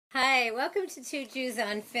Hi, welcome to Two Jews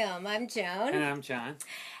on Film. I'm Joan. And I'm John.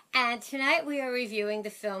 And tonight we are reviewing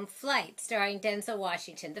the film Flight, starring Denzel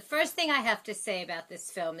Washington. The first thing I have to say about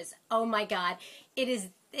this film is, oh my God,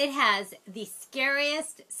 it has the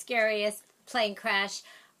scariest plane crash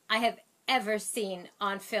I have ever seen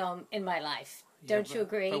on film in my life. Don't you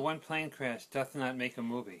agree? But one plane crash doth not make a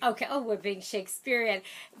movie. Okay, we're being Shakespearean.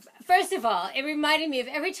 First of all, it reminded me of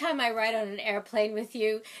every time I ride on an airplane with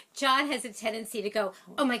you, John has a tendency to go,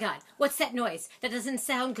 oh my God, what's that noise? That doesn't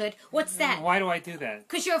sound good. What's that? Why do I do that?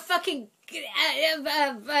 Because you're a fucking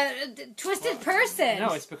twisted person.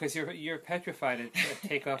 No, it's because you're petrified at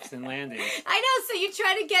takeoffs and landings. I know, so you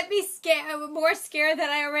try to get me more scared than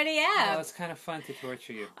I already am. Well, it's kind of fun to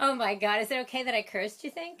torture you. Oh my God, is it okay that I cursed, you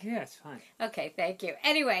think? Yeah, it's fine. Okay, thank you.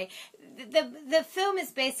 Anyway, the film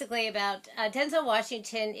is basically about Denzel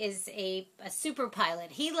Washington is a super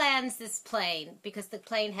pilot. He lands this plane because the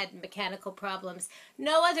plane had mechanical problems.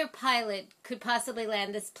 No other pilot could possibly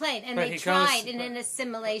land this plane, and they tried in an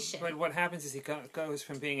assimilation. But what happens is he goes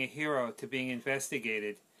from being a hero to being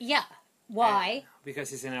investigated. Yeah. Why?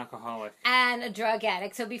 Because he's an alcoholic. And a drug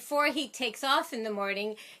addict. So before he takes off in the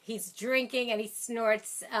morning, he's drinking and he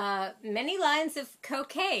snorts many lines of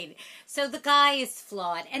cocaine. So the guy is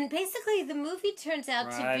flawed. And basically the movie turns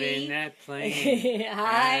out to be... Riding that plane.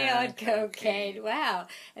 high on cocaine. Wow.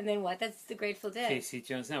 And then what? That's The Grateful Dead. Casey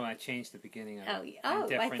Jones. No, I changed the beginning of it.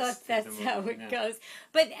 I thought that's how it goes.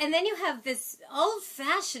 And then you have this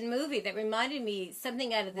old-fashioned movie that reminded me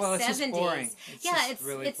something out of the 70s. It's just boring. It's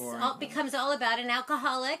really boring. It becomes all about an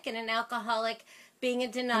alcoholic and an alcoholic being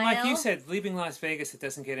in denial. And like you said, Leaving Las Vegas, it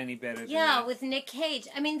doesn't get any better than that. With Nick Cage.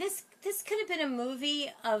 I mean, this could have been a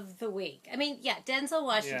movie of the week. I mean, Denzel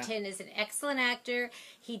Washington is an excellent actor.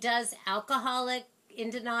 He does alcoholic in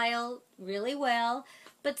denial really well.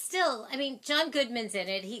 But still, I mean, John Goodman's in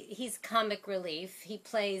it. He's comic relief. He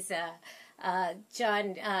plays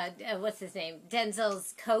what's his name?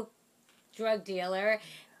 Denzel's coke drug dealer.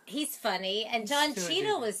 He's funny, and John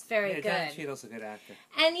Cheadle was very good. John Cheadle's a good actor.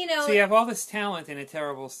 And so you have all this talent in a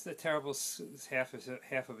terrible half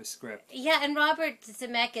of a script. Yeah, and Robert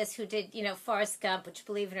Zemeckis, who did Forrest Gump, which,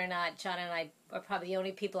 believe it or not, John and I are probably the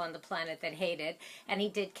only people on the planet that hate it. And he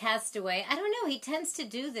did Castaway. I don't know. He tends to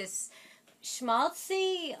do this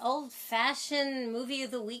schmaltzy, old-fashioned movie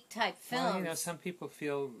of the week type film. Well, some people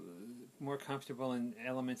feel more comfortable in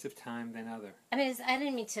elements of time than other. I mean, I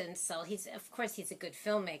didn't mean to insult. Of course, he's a good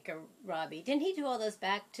filmmaker, Robbie. Didn't he do all those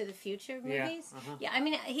Back to the Future movies? Yeah. I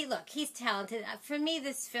mean, he's talented. For me,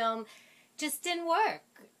 this film just didn't work.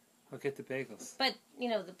 Look at the bagels. But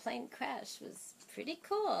the plane crash was pretty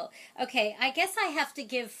cool. Okay, I guess I have to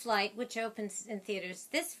give Flight, which opens in theaters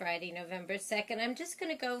this Friday, November 2nd. I'm just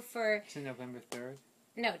going to go for... It's November 3rd?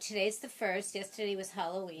 No, today's the 1st. Yesterday was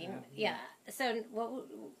Halloween. Yeah. So,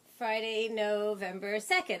 Friday, November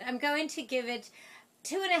 2nd. I'm going to give it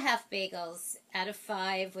 2.5 bagels out of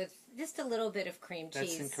 5 with just a little bit of cream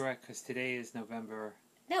cheese. That's incorrect, because today is November...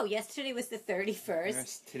 No, yesterday was the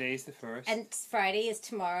 31st. Today's the 1st. And Friday is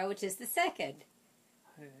tomorrow, which is the 2nd.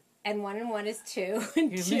 And 1 and 1 is 2. You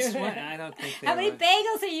missed one. I don't think How many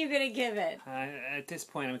bagels are you going to give it? At this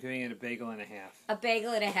point, I'm giving it a bagel and a half. A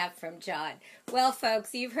bagel and a half from John. Well,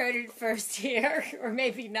 folks, you've heard it first here, or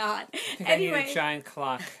maybe not. I need a giant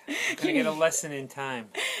clock. I'm going to get a lesson in time.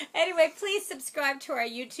 Anyway, please subscribe to our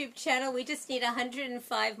YouTube channel. We just need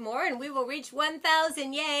 105 more, and we will reach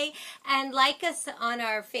 1,000. Yay! And like us on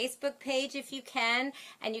our Facebook page if you can,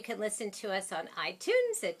 and you can listen to us on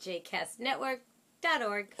iTunes at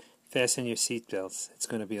jcastnetwork.org. Fasten your seatbelts. It's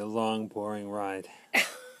going to be a long, boring ride.